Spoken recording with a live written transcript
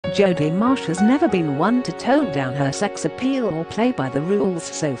Jodie Marsh has never been one to tone down her sex appeal or play by the rules,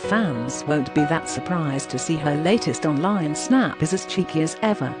 so fans won't be that surprised to see her latest online snap is as cheeky as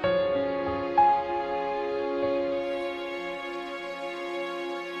ever.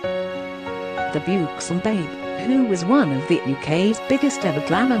 The buxom babe, who was one of the UK's biggest ever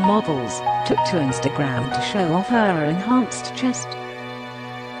glamour models, took to Instagram to show off her enhanced chest.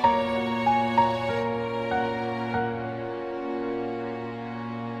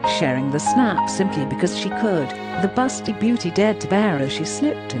 Sharing the snap simply because she could, the busty beauty dared to bare as she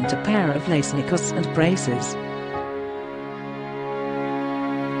slipped into a pair of lace knickers and braces.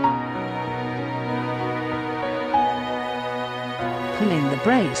 Pulling the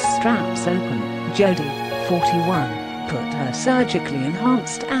brace straps open, Jodie, 41, put her surgically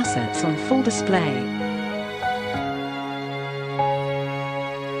enhanced assets on full display.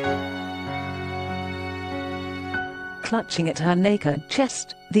 Clutching at her naked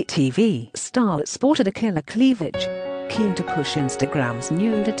chest, the TV star sported a killer cleavage. Keen to push Instagram's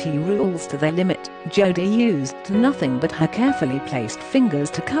nudity rules to their limit, Jodie used nothing but her carefully placed fingers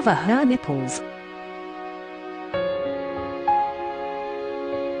to cover her nipples.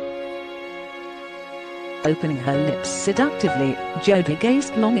 Opening her lips seductively, Jodie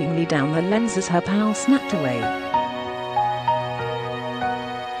gazed longingly down the lens as her pal snapped away.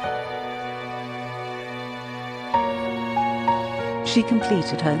 She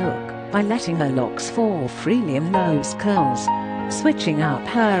completed her look by letting her locks fall freely in loose curls. Switching up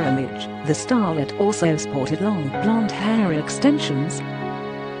her image, the starlet also sported long blonde hair extensions.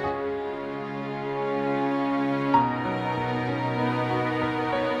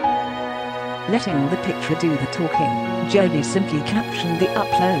 Letting the picture do the talking, Jodie simply captioned the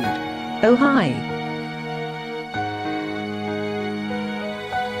upload, "Oh hi."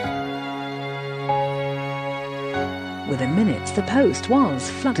 Within minutes the post was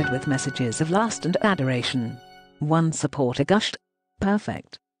flooded with messages of lust and adoration. One supporter gushed,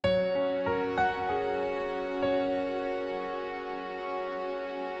 "Perfect."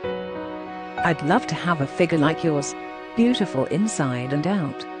 "I'd love to have a figure like yours. Beautiful inside and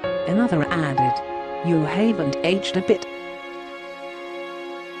out." Another added, "You haven't aged a bit."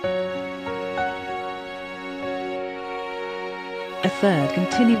 A third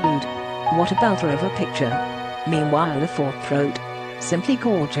continued, "What a belter of a picture." Meanwhile a fourth wrote, "Simply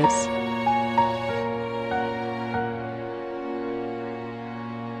gorgeous."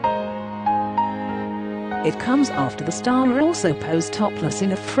 It comes after the star also posed topless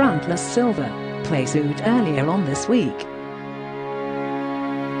in a frontless silver play suit earlier on this week.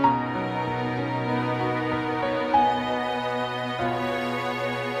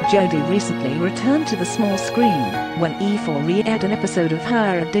 Jodie recently returned to the small screen when E4 re-aired an episode of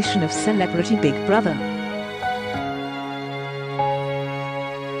her edition of Celebrity Big Brother.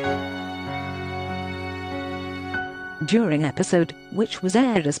 During episode, which was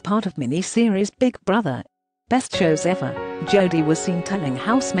aired as part of mini-series Big Brother Best Shows Ever, Jodie was seen telling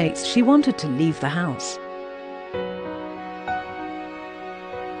housemates she wanted to leave the house.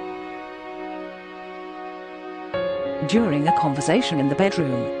 During a conversation in the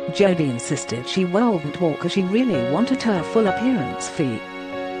bedroom, Jodie insisted she wouldn't walk as she really wanted her full appearance fee.